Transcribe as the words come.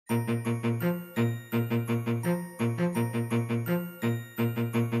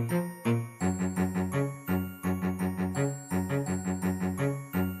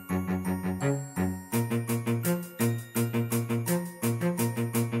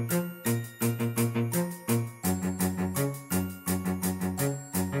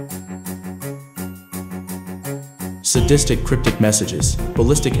Sadistic cryptic messages,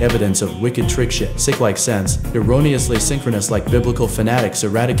 ballistic evidence of wicked trick shit, sick-like sense, erroneously synchronous like biblical fanatics,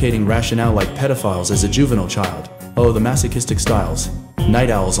 eradicating rationale like pedophiles as a juvenile child. Oh, the masochistic styles. Night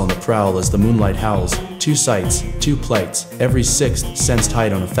owls on the prowl as the moonlight howls. 2 sights, 2 plights, every 6th sense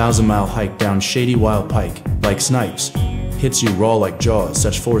tight on a 1,000-mile hike down shady wild pike, like snipes. Hits you raw like Jaws,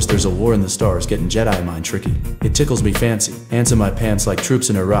 such force there's a war in the stars, getting Jedi mind tricky. It tickles me fancy, ants in my pants like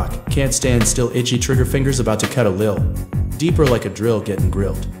troops in Iraq. Can't stand still, itchy trigger fingers about to cut a lil. Deeper like a drill getting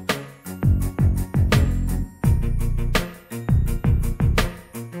grilled.